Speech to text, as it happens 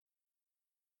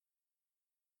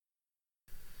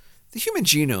The human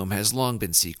genome has long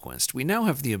been sequenced. We now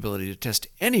have the ability to test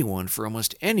anyone for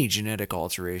almost any genetic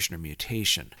alteration or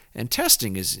mutation, and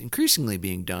testing is increasingly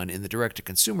being done in the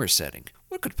direct-to-consumer setting.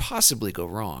 What could possibly go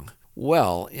wrong?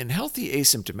 Well, in healthy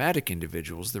asymptomatic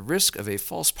individuals, the risk of a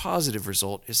false positive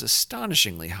result is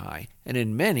astonishingly high, and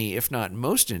in many, if not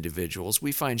most individuals,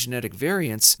 we find genetic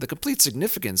variants, the complete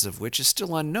significance of which is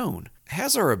still unknown.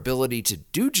 Has our ability to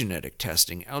do genetic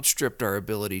testing outstripped our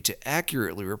ability to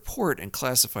accurately report and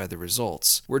classify the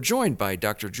results? We're joined by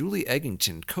Dr. Julie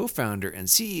Eggington, co-founder and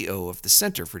CEO of the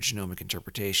Center for Genomic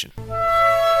Interpretation.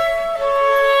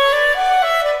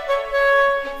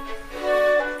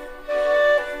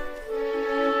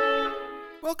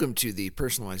 Welcome to the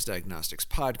Personalized Diagnostics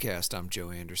Podcast. I'm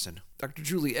Joe Anderson. Dr.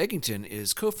 Julie Eggington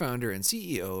is co-founder and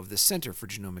CEO of the Center for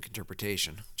Genomic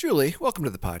Interpretation. Julie, welcome to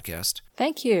the podcast.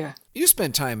 Thank you. You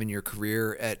spent time in your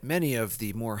career at many of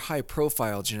the more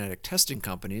high-profile genetic testing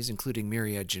companies, including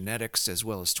Myriad Genetics as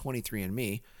well as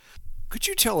 23andMe. Could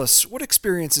you tell us what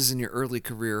experiences in your early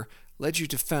career led you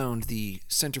to found the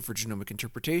Center for Genomic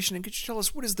Interpretation, and could you tell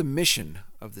us what is the mission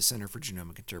of the Center for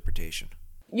Genomic Interpretation?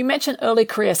 You mentioned early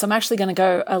career, so I'm actually going to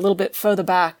go a little bit further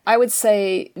back. I would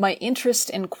say my interest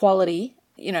in quality,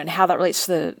 and how that relates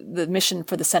to the mission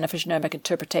for the Center for Genomic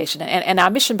Interpretation. And our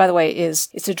mission, by the way, is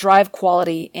to drive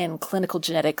quality in clinical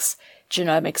genetics,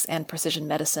 genomics, and precision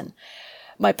medicine.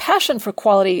 My passion for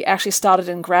quality actually started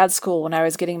in grad school when I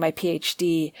was getting my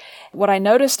PhD. What I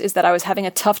noticed is that I was having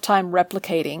a tough time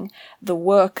replicating the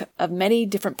work of many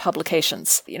different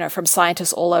publications, from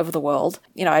scientists all over the world.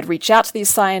 I'd reach out to these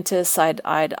scientists,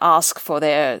 I'd ask for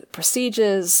their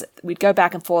procedures, we'd go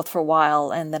back and forth for a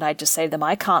while, and then I'd just say to them,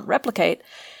 I can't replicate.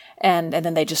 And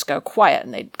then they just go quiet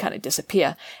and they'd kind of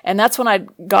disappear. And that's when I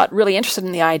got really interested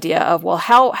in the idea of, well,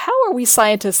 how are we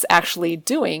scientists actually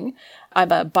doing?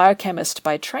 I'm a biochemist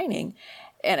by training.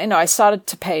 And, I started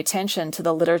to pay attention to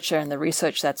the literature and the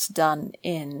research that's done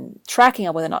in tracking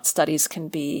of whether or not studies can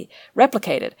be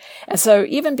replicated. And so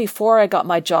even before I got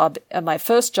my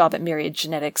first job at Myriad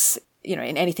Genetics, in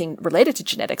anything related to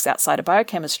genetics outside of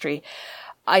biochemistry,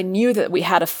 I knew that we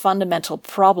had a fundamental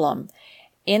problem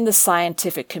in the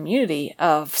scientific community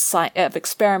of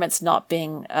experiments not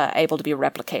being able to be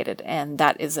replicated. And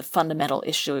that is a fundamental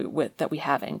issue that we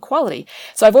have in quality.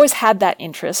 So I've always had that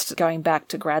interest going back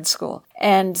to grad school.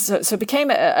 And so it became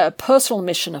a personal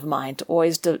mission of mine to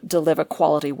always deliver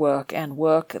quality work, and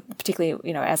work,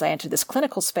 particularly, as I entered this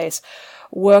clinical space,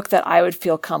 work that I would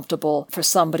feel comfortable for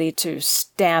somebody to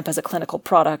stamp as a clinical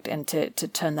product and to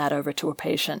turn that over to a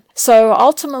patient. So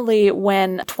ultimately,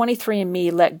 when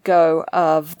 23andMe let go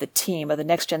of the team, of the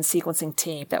next-gen sequencing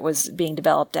team that was being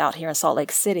developed out here in Salt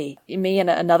Lake City, me and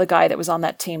another guy that was on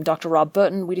that team, Dr. Rob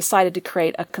Burton, we decided to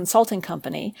create a consulting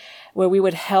company where we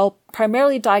would help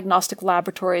primarily diagnostic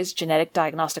laboratories, genetic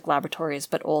diagnostic laboratories,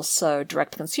 but also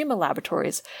direct-to-consumer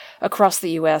laboratories across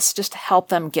the U.S., just to help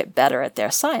them get better at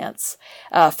their science,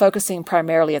 focusing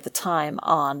primarily at the time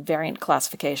on variant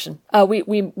classification. We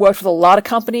worked with a lot of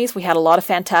companies. We had a lot of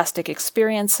fantastic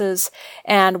experiences.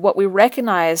 And what we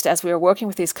recognized as we were working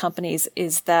with these companies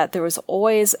is that there was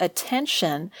always a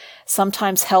tension,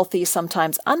 sometimes healthy,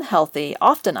 sometimes unhealthy,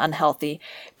 often unhealthy,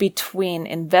 between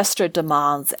investor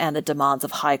demands and the demands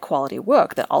of high-quality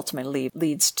work that ultimately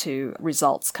leads to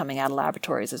results coming out of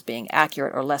laboratories as being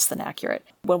accurate or less than accurate.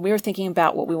 When we were thinking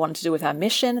about what we wanted to do with our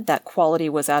mission, that quality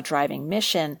was our driving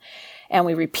mission, and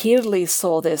we repeatedly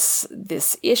saw this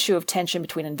issue of tension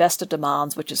between investor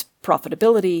demands, which is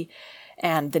profitability,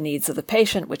 and the needs of the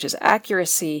patient, which is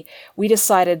accuracy, we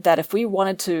decided that if we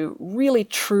wanted to really,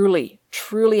 truly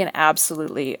and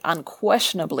absolutely,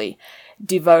 unquestionably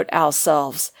devote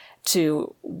ourselves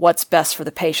to what's best for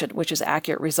the patient, which is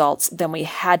accurate results, then we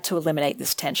had to eliminate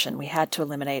this tension. We had to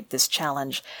eliminate this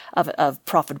challenge of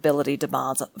profitability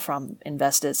demands from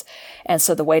investors. And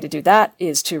so the way to do that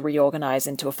is to reorganize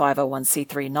into a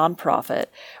 501c3 nonprofit,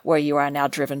 where you are now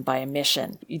driven by a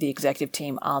mission. The executive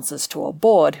team answers to a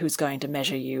board who's going to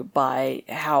measure you by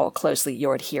how closely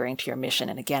you're adhering to your mission.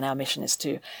 And again, our mission is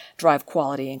to drive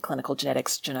quality in clinical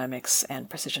genetics, genomics, and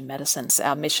precision medicine. So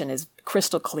our mission is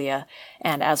crystal clear,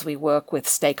 and as we work with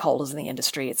stakeholders in the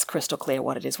industry, it's crystal clear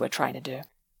what it is we're trying to do.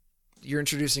 You're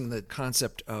introducing the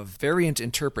concept of variant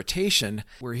interpretation.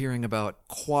 We're hearing about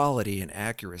quality and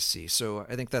accuracy. So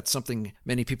I think that's something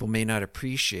many people may not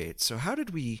appreciate. So how did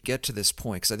we get to this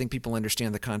point? Because I think people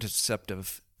understand the concept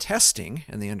of testing,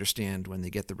 and they understand when they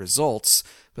get the results,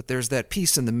 but there's that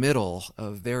piece in the middle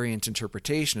of variant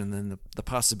interpretation, and then the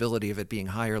possibility of it being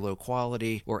high or low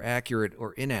quality, or accurate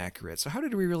or inaccurate. So how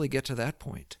did we really get to that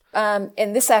point?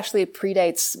 And this actually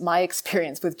predates my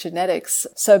experience with genetics.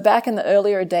 So back in the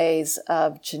earlier days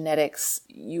of genetics,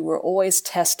 you were always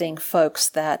testing folks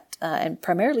that, and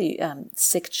primarily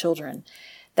sick children,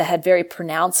 that had very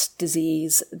pronounced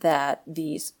disease, that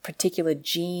the particular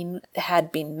gene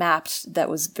had been mapped that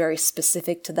was very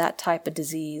specific to that type of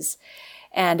disease.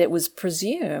 And it was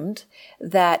presumed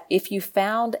that if you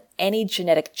found any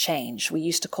genetic change, we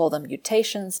used to call them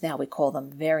mutations, now we call them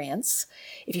variants.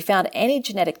 If you found any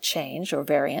genetic change or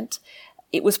variant,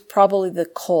 it was probably the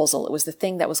causal, it was the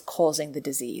thing that was causing the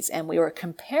disease. And we were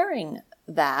comparing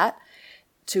that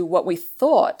to what we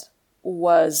thought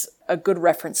was a good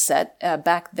reference set.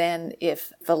 Back then,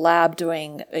 if the lab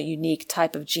doing a unique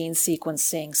type of gene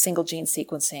sequencing, single gene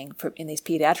sequencing in these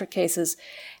pediatric cases,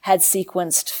 had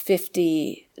sequenced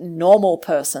 50 normal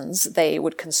persons, they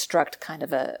would construct kind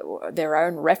of their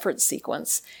own reference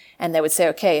sequence. And they would say,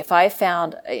 okay, if I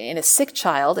found in a sick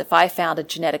child, if I found a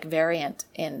genetic variant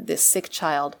in this sick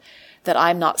child that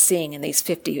I'm not seeing in these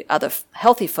 50 other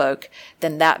healthy folk,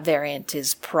 then that variant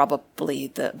is probably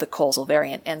the causal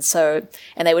variant. And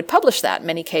they would publish that. In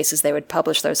many cases, they would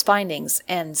publish those findings.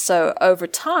 And so over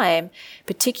time,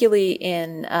 particularly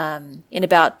in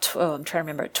about, I'm trying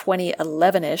to remember,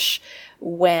 2011-ish,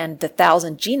 when the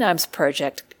 1,000 Genomes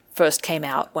Project first came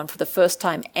out, when for the first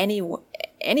time anywhere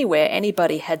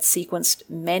anybody had sequenced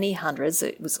many hundreds,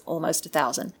 it was almost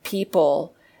 1,000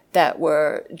 people that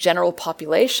were general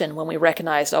population, when we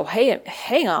recognized, oh, hey,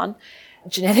 hang on,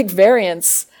 genetic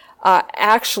variants are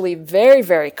actually very,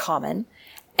 very common.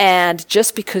 And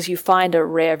just because you find a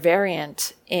rare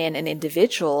variant in an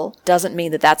individual doesn't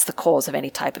mean that that's the cause of any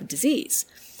type of disease.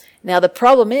 Now, the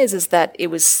problem is that it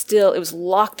was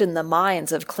locked in the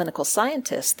minds of clinical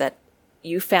scientists that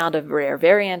you found a rare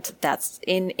variant that's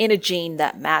in a gene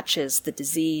that matches the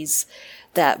disease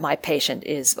that my patient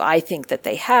I think that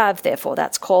they have, therefore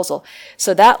that's causal.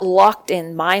 So that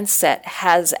locked-in mindset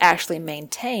has actually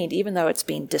maintained, even though it's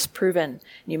been disproven,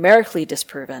 numerically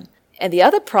disproven. And the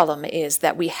other problem is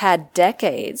that we had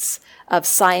decades of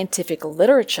scientific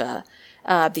literature,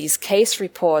 these case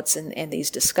reports and these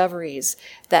discoveries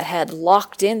that had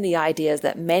locked in the ideas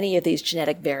that many of these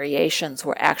genetic variations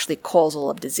were actually causal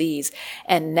of disease.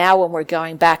 And now when we're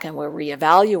going back and we're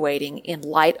reevaluating in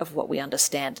light of what we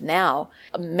understand now,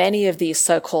 many of these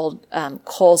so-called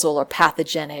causal or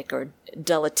pathogenic or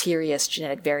deleterious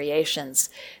genetic variations,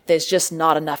 there's just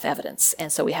not enough evidence.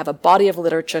 And so we have a body of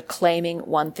literature claiming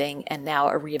one thing, and now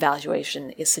a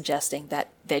reevaluation is suggesting that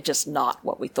they're just not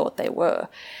what we thought they were.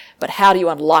 But how do you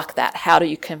unlock that? How do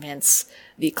you convince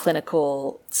the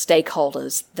clinical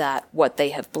stakeholders that what they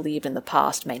have believed in the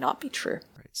past may not be true?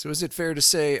 So is it fair to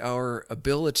say our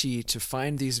ability to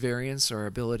find these variants, our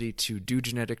ability to do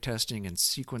genetic testing and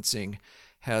sequencing,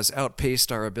 has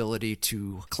outpaced our ability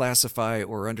to classify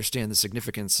or understand the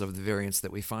significance of the variants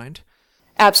that we find?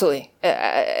 Absolutely.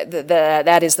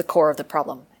 That is the core of the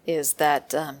problem, is that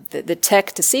the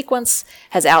tech to sequence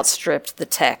has outstripped the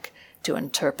tech to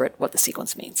interpret what the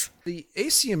sequence means. The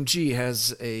ACMG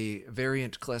has a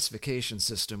variant classification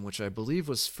system, which I believe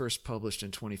was first published in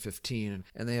 2015,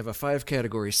 and they have a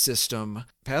 5-category system: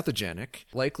 pathogenic,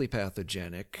 likely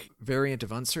pathogenic, variant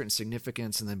of uncertain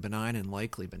significance, and then benign and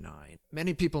likely benign.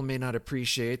 Many people may not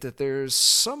appreciate that there's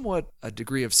somewhat a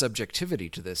degree of subjectivity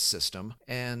to this system,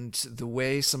 and the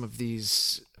way some of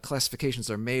these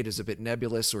classifications are made is a bit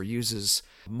nebulous or uses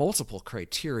multiple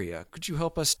criteria. Could you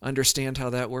help us understand how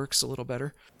that works a little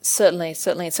better? Certainly.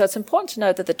 So it's important to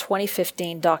note that the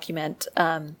 2015 document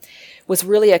was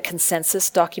really a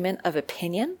consensus document of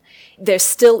opinion. There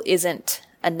still isn't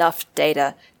enough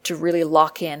data to really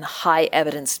lock in high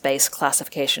evidence-based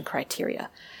classification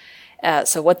criteria.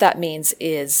 So what that means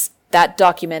is that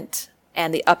document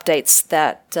and the updates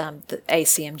that the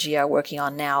ACMG are working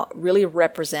on now really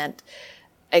represent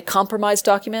a compromise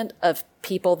document of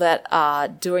people that are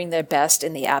doing their best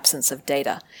in the absence of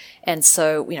data. And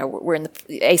so,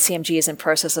 the ACMG is in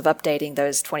process of updating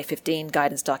those 2015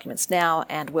 guidance documents now,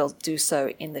 and will do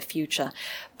so in the future.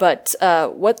 But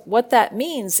what that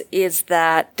means is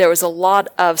that there was a lot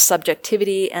of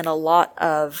subjectivity and a lot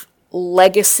of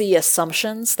legacy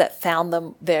assumptions that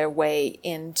found their way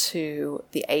into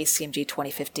the ACMG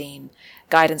 2015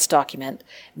 guidance document.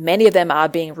 Many of them are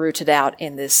being rooted out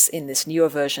in this newer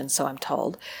version, so I'm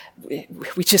told.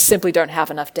 We just simply don't have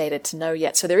enough data to know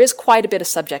yet. So there is quite a bit of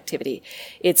subjectivity.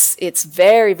 It's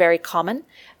very, very common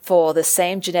for the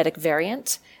same genetic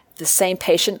variant, the same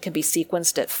patient can be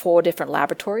sequenced at 4 different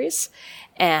laboratories,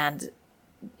 and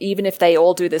even if they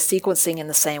all do the sequencing in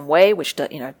the same way, which,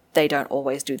 they don't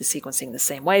always do the sequencing the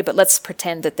same way, but let's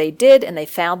pretend that they did and they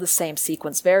found the same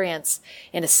sequence variants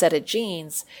in a set of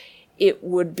genes, it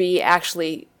would be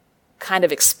actually kind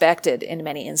of expected in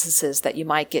many instances that you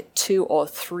might get 2 or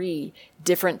 3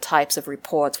 different types of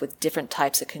reports with different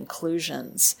types of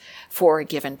conclusions for a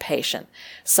given patient.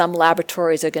 Some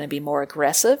laboratories are going to be more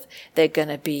aggressive. They're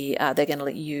going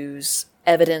to use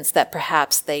evidence that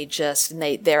perhaps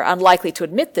they're unlikely to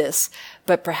admit this,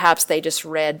 but perhaps they just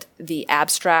read the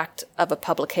abstract of a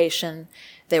publication.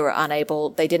 They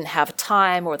didn't have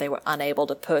time, or they were unable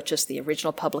to purchase the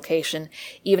original publication.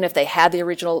 Even if they had the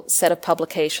original set of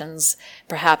publications,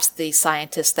 perhaps the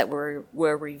scientists that were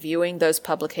reviewing those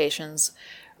publications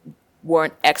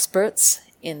weren't experts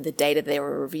in the data they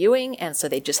were reviewing, and so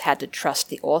they just had to trust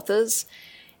the authors.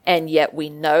 And yet we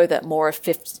know that more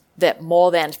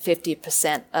than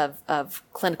 50% of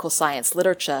clinical science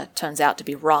literature turns out to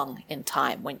be wrong in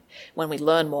time. When we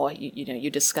learn more, you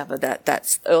discover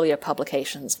that earlier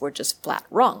publications were just flat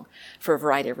wrong for a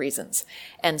variety of reasons.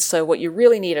 And so what you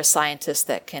really need are scientists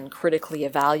that can critically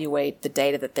evaluate the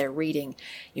data that they're reading.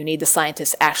 You need the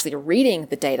scientists actually reading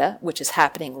the data, which is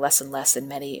happening less and less in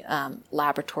many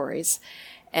laboratories.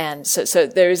 And so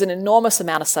there is an enormous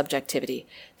amount of subjectivity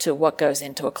to what goes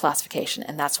into a classification,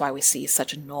 and that's why we see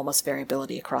such enormous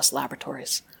variability across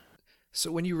laboratories.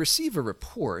 So when you receive a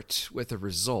report with a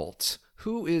result,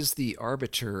 who is the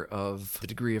arbiter of the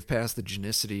degree of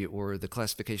pathogenicity or the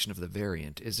classification of the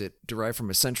variant? Is it derived from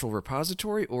a central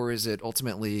repository, or is it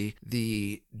ultimately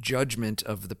the judgment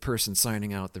of the person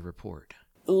signing out the report?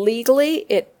 Legally,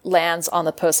 it lands on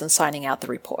the person signing out the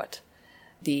report.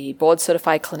 The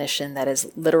board-certified clinician that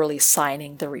is literally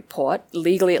signing the report,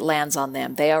 legally it lands on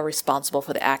them. They are responsible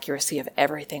for the accuracy of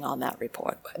everything on that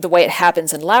report. The way it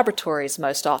happens in laboratories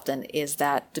most often is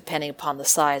that, depending upon the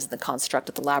size and the construct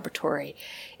of the laboratory,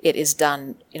 it is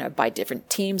done, by different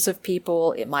teams of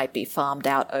people. It might be farmed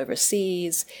out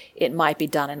overseas. It might be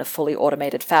done in a fully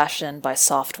automated fashion by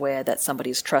software that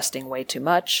somebody's trusting way too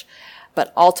much.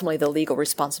 But ultimately, the legal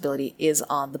responsibility is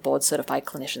on the board-certified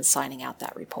clinician signing out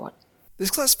that report. This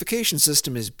classification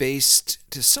system is based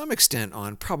to some extent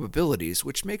on probabilities,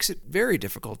 which makes it very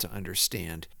difficult to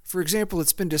understand. For example,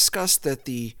 it's been discussed that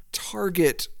the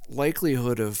target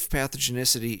likelihood of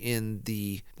pathogenicity in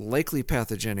the likely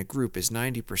pathogenic group is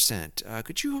 90%.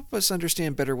 Could you help us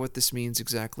understand better what this means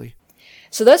exactly?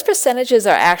 So those percentages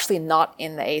are actually not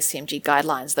in the ACMG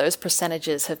guidelines. Those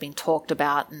percentages have been talked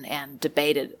about and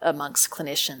debated amongst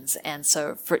clinicians. And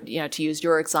so, to use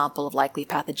your example of likely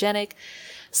pathogenic,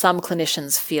 some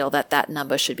clinicians feel that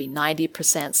number should be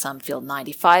 90%, some feel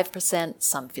 95%,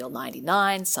 some feel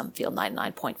 99%, some feel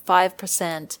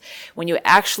 99.5%. When you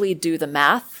actually do the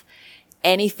math,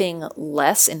 anything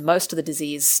less in most of the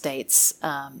disease states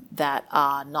that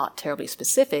are not terribly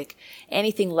specific,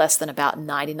 anything less than about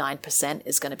 99%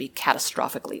 is going to be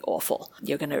catastrophically awful.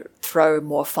 You're going to throw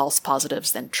more false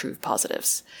positives than true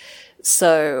positives.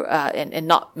 So, and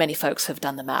not many folks have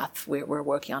done the math. We're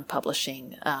working on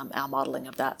publishing our modeling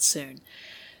of that soon.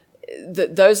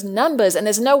 Those numbers, and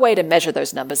there's no way to measure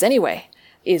those numbers anyway,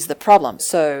 is the problem.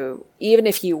 So even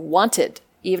if you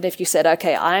said,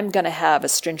 okay, I'm going to have a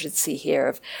stringency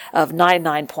here of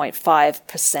 99.5%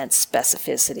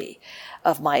 specificity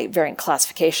of my variant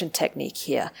classification technique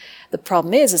here, the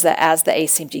problem is that as the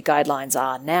ACMG guidelines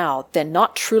are now, they're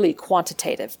not truly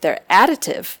quantitative. They're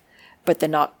additive, but they're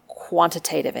not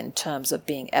quantitative in terms of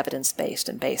being evidence-based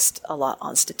and based a lot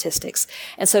on statistics.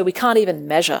 And so we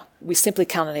simply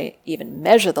can't even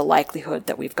measure the likelihood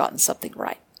that we've gotten something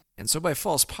right. And so by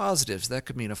false positives, that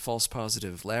could mean a false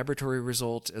positive laboratory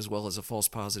result as well as a false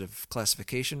positive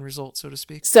classification result, so to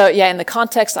speak? So yeah, in the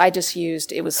context I just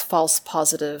used, it was false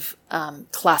positive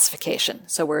classification.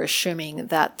 So we're assuming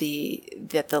that the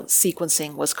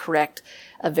sequencing was correct,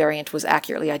 a variant was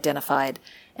accurately identified,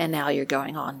 and now you're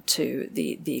going on to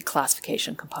the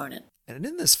classification component. And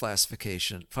in this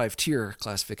classification, 5-tier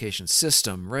classification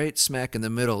system, right smack in the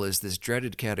middle is this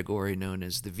dreaded category known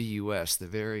as the VUS, the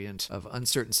variant of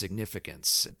uncertain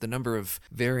significance. The number of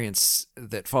variants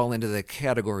that fall into the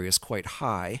category is quite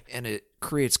high, and it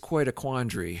creates quite a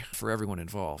quandary for everyone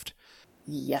involved.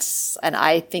 Yes, and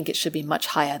I think it should be much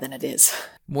higher than it is.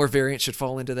 More variants should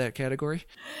fall into that category?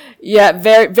 Yeah,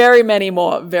 very, very many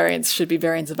more variants should be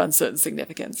variants of uncertain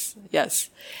significance. Yes.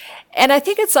 And I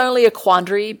think it's only a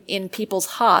quandary in people's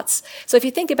hearts. So if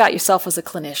you think about yourself as a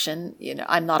clinician,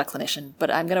 I'm not a clinician,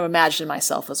 but I'm going to imagine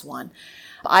myself as one.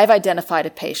 I've identified a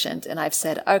patient and I've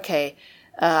said, okay,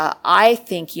 I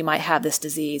think you might have this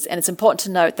disease. And it's important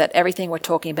to note that everything we're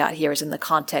talking about here is in the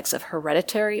context of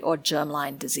hereditary or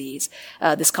germline disease.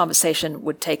 This conversation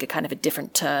would take a kind of a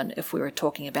different turn if we were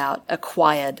talking about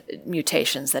acquired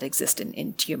mutations that exist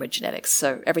in tumor genetics.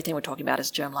 So everything we're talking about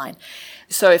is germline.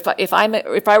 So if I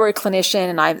were a clinician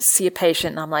and I see a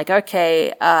patient and I'm like,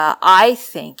 okay, I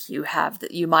think you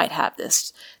might have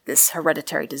this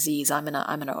hereditary disease. I'm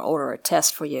gonna order a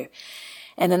test for you.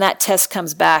 And then that test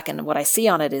comes back, and what I see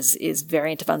on it is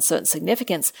variant of uncertain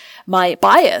significance. My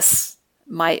bias,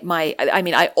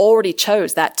 I already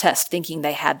chose that test thinking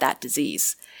they had that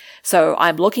disease. So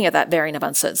I'm looking at that variant of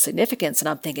uncertain significance, and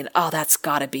I'm thinking, oh, that's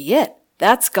got to be it.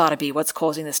 That's got to be what's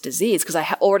causing this disease, because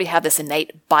I already have this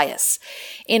innate bias.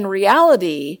 In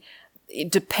reality,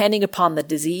 depending upon the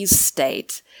disease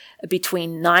state,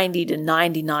 between 90 to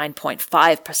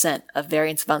 99.5% of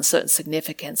variants of uncertain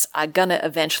significance are going to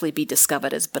eventually be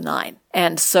discovered as benign.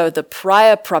 And so the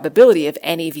prior probability of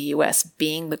any VUS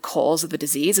being the cause of the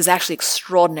disease is actually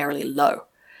extraordinarily low.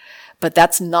 But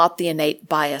that's not the innate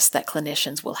bias that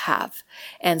clinicians will have.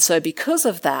 And so because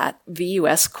of that,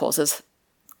 VUS causes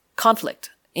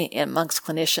conflict amongst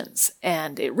clinicians.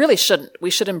 And it really shouldn't. We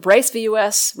should embrace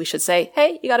VUS. We should say,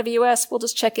 hey, you got a VUS. We'll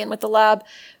just check in with the lab,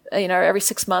 every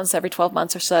 6 months, every 12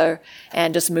 months or so,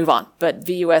 and just move on. But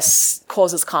VUS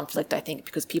causes conflict, I think,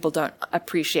 because people don't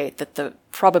appreciate that the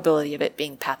probability of it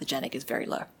being pathogenic is very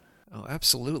low. Oh,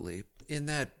 absolutely. In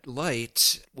that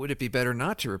light, would it be better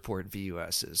not to report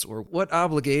VUSs? Or what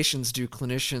obligations do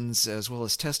clinicians as well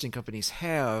as testing companies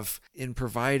have in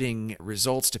providing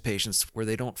results to patients where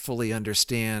they don't fully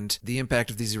understand the impact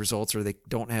of these results, or they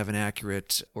don't have an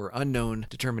accurate or unknown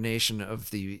determination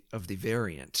of the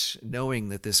variant, knowing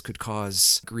that this could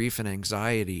cause grief and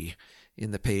anxiety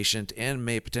in the patient and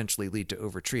may potentially lead to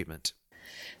overtreatment?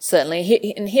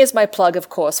 Certainly. And here's my plug, of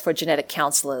course, for genetic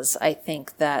counselors. I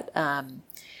think that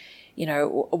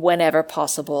whenever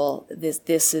possible,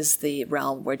 this is the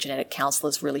realm where genetic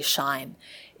counselors really shine,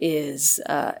 is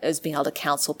being able to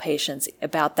counsel patients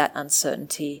about that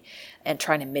uncertainty and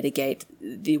trying to mitigate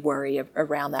the worry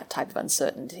around that type of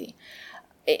uncertainty.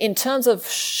 In terms of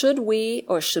should we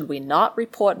or should we not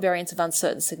report variants of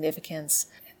uncertain significance,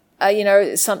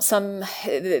 it's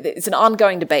an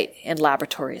ongoing debate in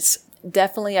laboratories.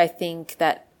 Definitely, I think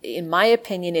that, in my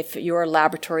opinion, if you're a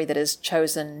laboratory that has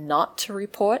chosen not to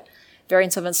report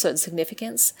variants of uncertain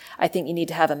significance, I think you need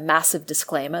to have a massive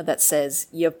disclaimer that says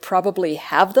you probably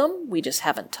have them, we just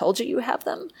haven't told you you have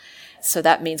them. So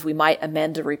that means we might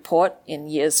amend a report in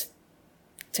years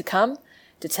to come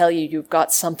to tell you you've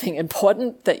got something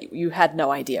important that you had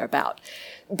no idea about.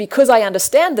 Because I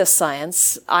understand this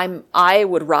science, I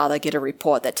would rather get a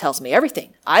report that tells me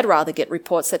everything. I'd rather get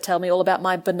reports that tell me all about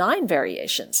my benign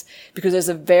variations, because there's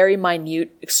a very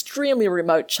minute, extremely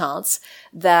remote chance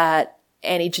that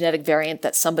any genetic variant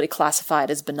that somebody classified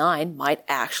as benign might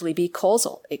actually be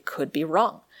causal. It could be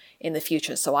wrong in the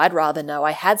future. So I'd rather know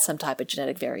I had some type of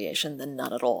genetic variation than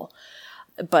none at all.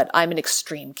 But I'm an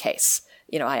extreme case.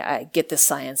 I get this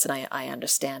science and I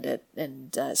understand it.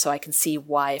 And so I can see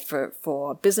why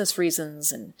for business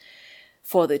reasons and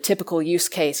for the typical use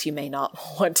case, you may not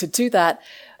want to do that.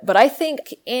 But I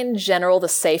think in general, the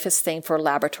safest thing for a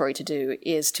laboratory to do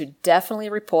is to definitely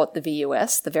report the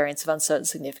VUS, the variants of uncertain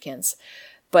significance,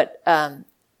 but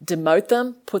demote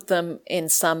them, put them in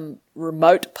some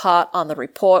remote part on the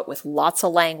report with lots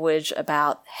of language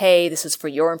about, hey, this is for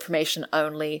your information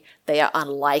only. They are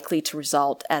unlikely to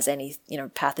result as any,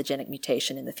 pathogenic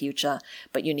mutation in the future,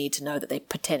 but you need to know that they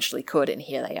potentially could, and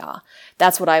here they are.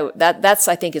 That's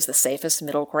I think is the safest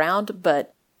middle ground,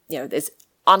 but, there's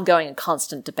ongoing and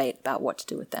constant debate about what to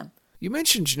do with them. You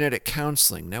mentioned genetic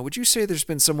counseling. Now, would you say there's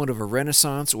been somewhat of a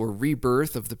renaissance or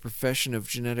rebirth of the profession of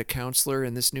genetic counselor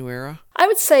in this new era? I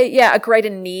would say, a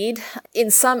greater need. In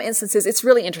some instances, it's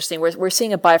really interesting. We're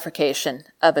seeing a bifurcation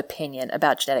of opinion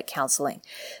about genetic counseling.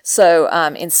 So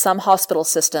in some hospital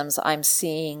systems, I'm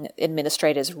seeing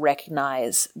administrators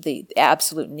recognize the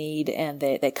absolute need and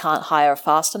they can't hire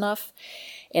fast enough.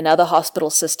 In other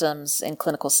hospital systems and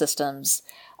clinical systems,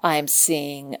 I'm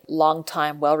seeing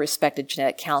long-time, well-respected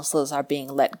genetic counselors are being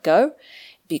let go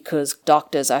because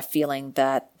doctors are feeling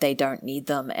that they don't need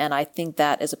them. And I think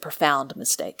that is a profound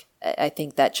mistake. I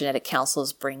think that genetic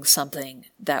counselors bring something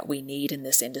that we need in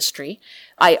this industry.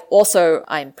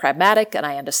 I'm pragmatic, and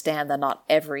I understand that not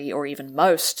every or even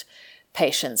most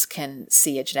patients can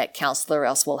see a genetic counselor,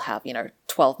 else we'll have,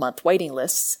 12-month waiting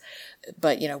lists.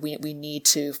 But, we need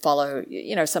to follow,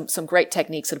 some great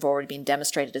techniques that have already been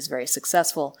demonstrated as very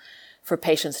successful for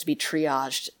patients to be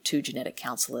triaged to genetic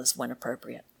counselors when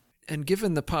appropriate. And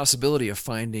given the possibility of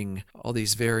finding all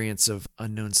these variants of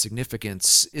unknown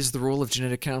significance, is the role of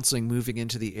genetic counseling moving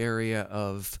into the area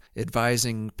of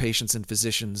advising patients and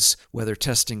physicians whether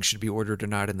testing should be ordered or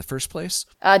not in the first place?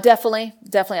 Definitely.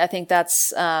 I think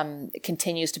that's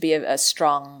continues to be a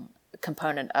strong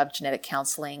component of genetic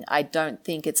counseling. I don't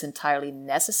think it's entirely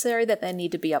necessary that they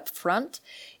need to be up front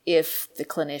if the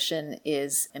clinician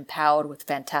is empowered with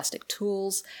fantastic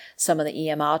tools. Some of the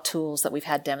EMR tools that we've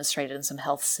had demonstrated in some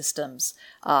health systems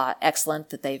are excellent,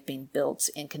 that they've been built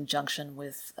in conjunction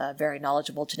with very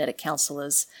knowledgeable genetic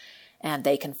counselors, and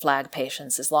they can flag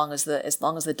patients as long as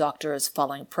the doctor is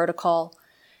following protocol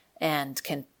and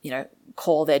can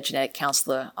call their genetic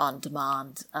counselor on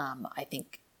demand. I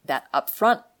think that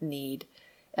upfront need,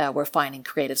 we're finding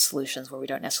creative solutions where we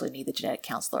don't necessarily need the genetic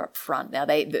counselor up front. Now,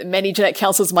 many genetic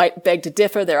counselors might beg to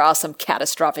differ. There are some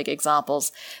catastrophic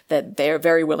examples that they're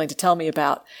very willing to tell me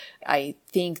about. I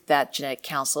think that genetic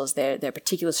counselors, their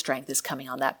particular strength is coming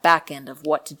on that back end of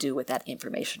what to do with that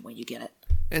information when you get it.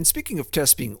 And speaking of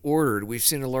tests being ordered, we've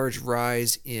seen a large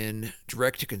rise in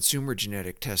direct-to-consumer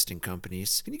genetic testing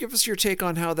companies. Can you give us your take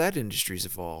on how that industry's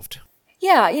evolved?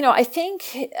 Yeah, I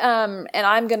think, and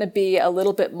I'm going to be a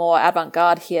little bit more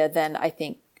avant-garde here than I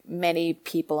think many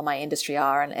people in my industry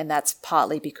are, and that's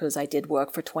partly because I did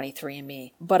work for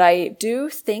 23andMe. But I do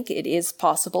think it is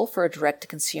possible for a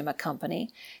direct-to-consumer company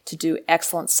to do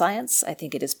excellent science. I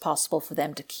think it is possible for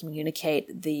them to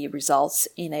communicate the results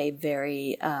in a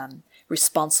very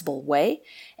responsible way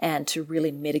and to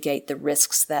really mitigate the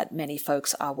risks that many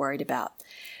folks are worried about.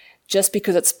 Just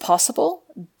because it's possible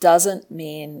doesn't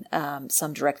mean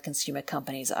some direct consumer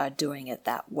companies are doing it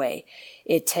that way.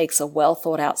 It takes a well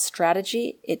thought out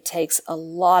strategy. It takes a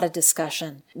lot of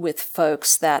discussion with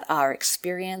folks that are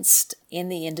experienced in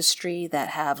the industry, that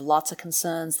have lots of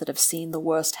concerns, that have seen the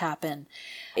worst happen.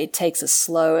 It takes a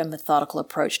slow and methodical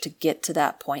approach to get to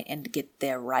that point and to get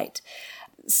there right.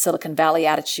 Silicon Valley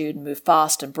attitude, move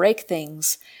fast and break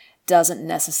things, doesn't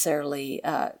necessarily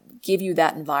give you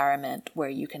that environment where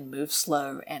you can move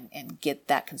slow and get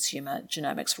that consumer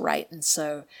genomics right. And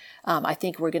so I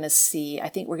think we're going to see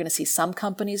some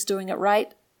companies doing it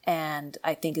right, and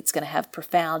I think it's going to have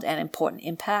profound and important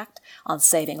impact on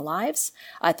saving lives.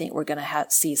 I think we're going to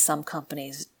see some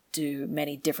companies do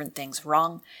many different things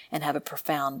wrong and have a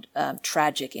profound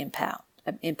tragic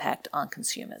impact on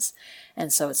consumers.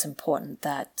 And so it's important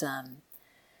that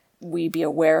we be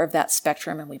aware of that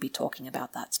spectrum and we be talking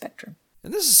about that spectrum.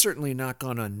 And this has certainly not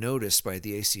gone unnoticed by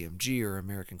the ACMG or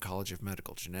American College of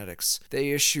Medical Genetics. They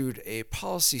issued a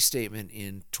policy statement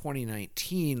in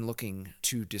 2019 looking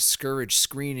to discourage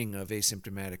screening of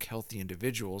asymptomatic healthy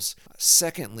individuals.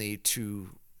 Secondly, to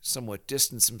somewhat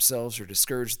distance themselves or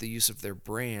discourage the use of their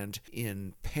brand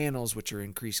in panels which are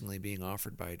increasingly being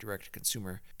offered by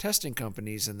direct-to-consumer testing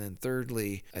companies. And then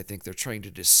thirdly, I think they're trying to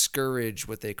discourage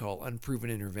what they call unproven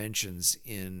interventions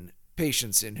in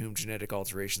patients in whom genetic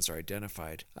alterations are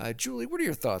identified. Julie, what are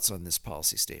your thoughts on this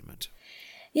policy statement?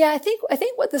 Yeah, I think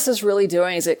what this is really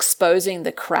doing is exposing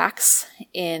the cracks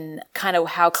in kind of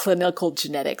how clinical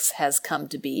genetics has come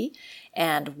to be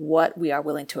and what we are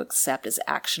willing to accept as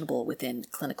actionable within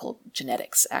clinical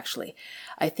genetics, actually.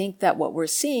 I think that what we're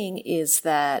seeing is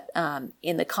that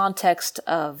in the context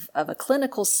of a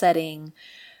clinical setting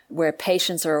where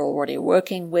patients are already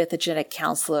working with a genetic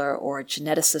counselor or a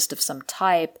geneticist of some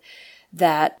type,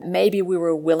 that maybe we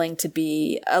were willing to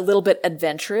be a little bit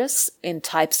adventurous in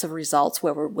types of results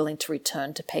where we're willing to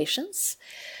return to patients.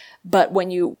 But when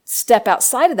you step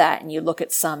outside of that and you look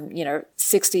at some,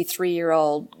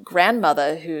 63-year-old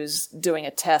grandmother who's doing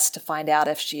a test to find out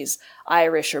if she's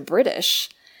Irish or British,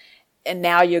 and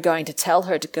now you're going to tell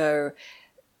her to go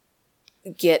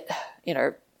get,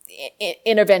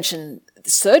 intervention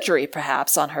surgery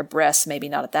perhaps on her breasts, maybe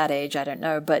not at that age, I don't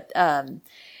know, but,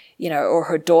 or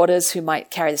her daughters who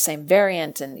might carry the same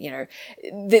variant. And,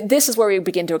 this is where we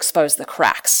begin to expose the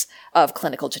cracks of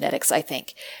clinical genetics, I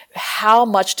think. How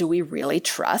much do we really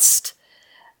trust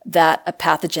that a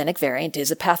pathogenic variant is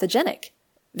a pathogenic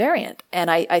variant? And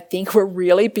I think we're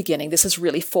really this is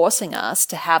really forcing us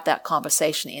to have that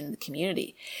conversation in the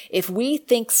community. If we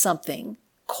think something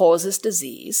causes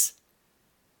disease,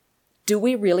 do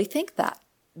we really think that?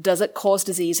 Does it cause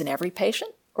disease in every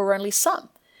patient or only some?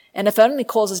 And if it only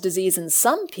causes disease in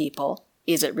some people,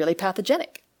 is it really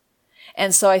pathogenic?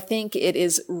 And so I think it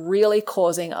is really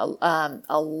causing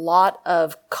a lot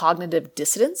of cognitive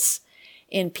dissonance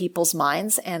in people's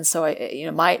minds. And so,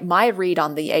 my read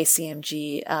on the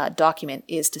ACMG document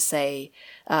is to say,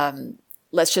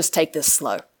 let's just take this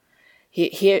slow.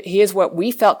 Here's what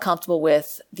we felt comfortable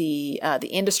with. The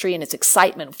industry and its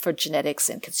excitement for genetics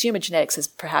and consumer genetics has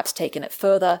perhaps taken it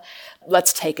further.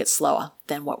 Let's take it slower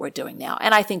than what we're doing now.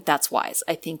 And I think that's wise.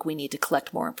 I think we need to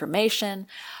collect more information.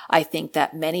 I think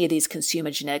that many of these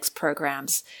consumer genetics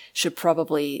programs should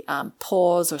probably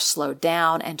pause or slow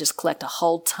down and just collect a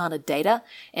whole ton of data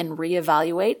and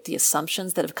reevaluate the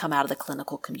assumptions that have come out of the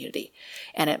clinical community.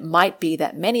 And it might be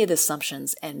that many of the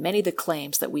assumptions and many of the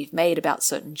claims that we've made about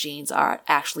certain genes are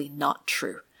actually not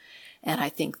true. And I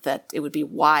think that it would be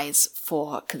wise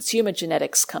for consumer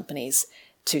genetics companies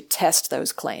to test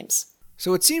those claims.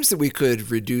 So it seems that we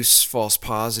could reduce false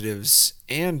positives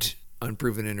and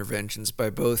unproven interventions by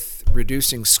both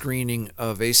reducing screening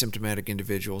of asymptomatic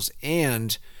individuals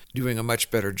and doing a much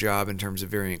better job in terms of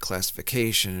variant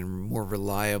classification and more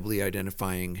reliably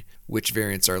identifying which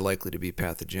variants are likely to be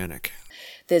pathogenic.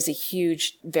 There's a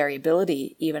huge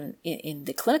variability even in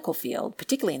the clinical field,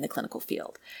 particularly in the clinical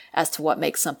field, as to what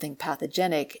makes something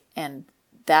pathogenic, and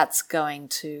that's going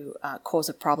to cause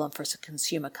a problem for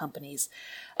consumer companies.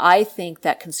 I think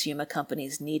that consumer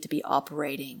companies need to be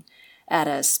operating at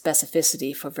a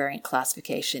specificity for variant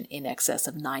classification in excess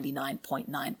of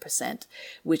 99.9%,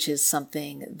 which is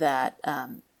something that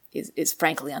is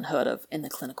frankly unheard of in the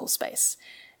clinical space.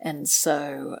 And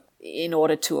so in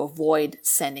order to avoid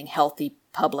sending healthy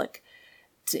public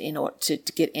to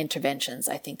get interventions,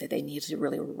 I think that they need to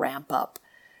really ramp up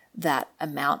that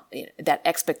amount, that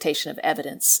expectation of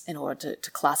evidence in order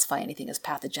to classify anything as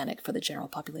pathogenic for the general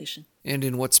population. And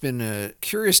in what's been a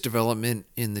curious development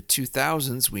in the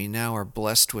 2000s, we now are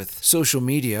blessed with social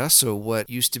media. So what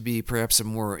used to be perhaps a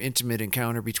more intimate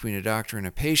encounter between a doctor and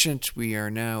a patient, we are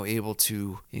now able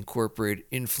to incorporate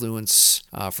influence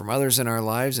from others in our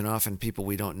lives, and often people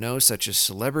we don't know, such as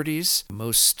celebrities.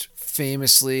 Most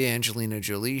famously, Angelina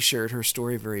Jolie shared her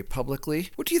story very publicly.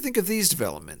 What do you think of these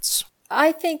developments?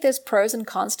 I think there's pros and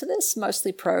cons to this,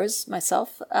 mostly pros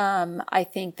myself. I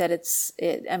think that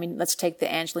let's take the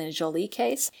Angelina Jolie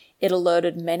case. It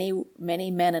alerted many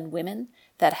men and women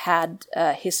that had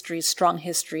strong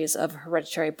histories of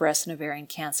hereditary breast and ovarian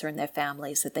cancer in their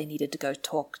families that they needed to go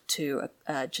talk to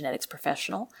a genetics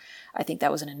professional. I think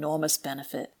that was an enormous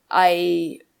benefit.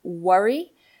 I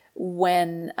worry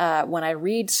when I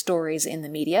read stories in the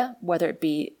media, whether it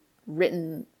be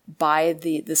written by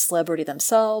the celebrity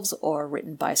themselves or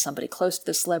written by somebody close to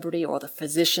the celebrity or the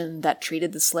physician that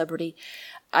treated the celebrity.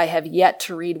 I have yet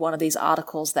to read one of these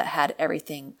articles that had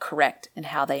everything correct in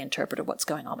how they interpreted what's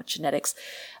going on with genetics.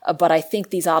 But I think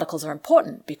these articles are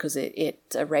important because it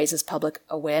raises public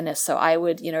awareness. So I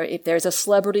would, if there's a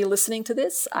celebrity listening to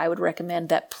this, I would recommend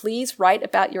that please write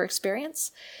about your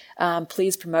experience.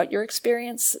 Please promote your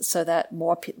experience so that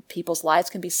more people's lives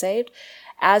can be saved.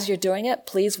 As you're doing it,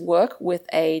 please work with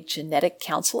a genetic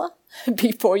counselor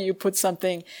before you put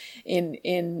something in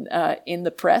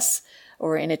the press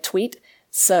or in a tweet.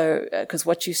 So, because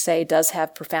what you say does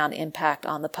have profound impact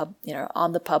on the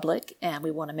public, and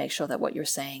we want to make sure that what you're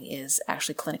saying is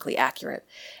actually clinically accurate.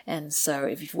 And so,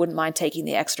 if you wouldn't mind taking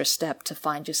the extra step to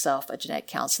find yourself a genetic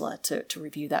counselor to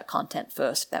review that content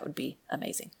first, that would be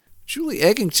amazing. Julie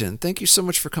Eggington, thank you so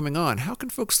much for coming on. How can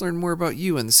folks learn more about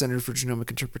you and the Center for Genomic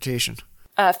Interpretation?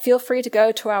 Feel free to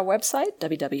go to our website,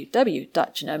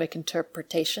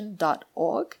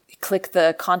 www.genomicinterpretation.org. Click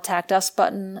the Contact Us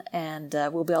button, and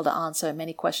we'll be able to answer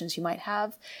many questions you might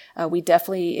have. We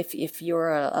definitely, if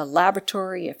you're a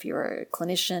laboratory, if you're a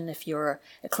clinician, if you're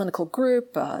a clinical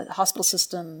group, a hospital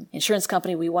system, insurance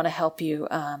company, we want to help you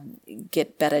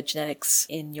get better genetics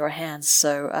in your hands.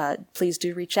 So please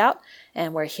do reach out,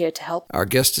 and we're here to help. Our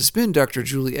guest has been Dr.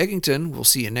 Julie Eggington. We'll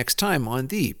see you next time on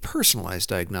the Personalized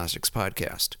Diagnostics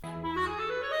Podcast.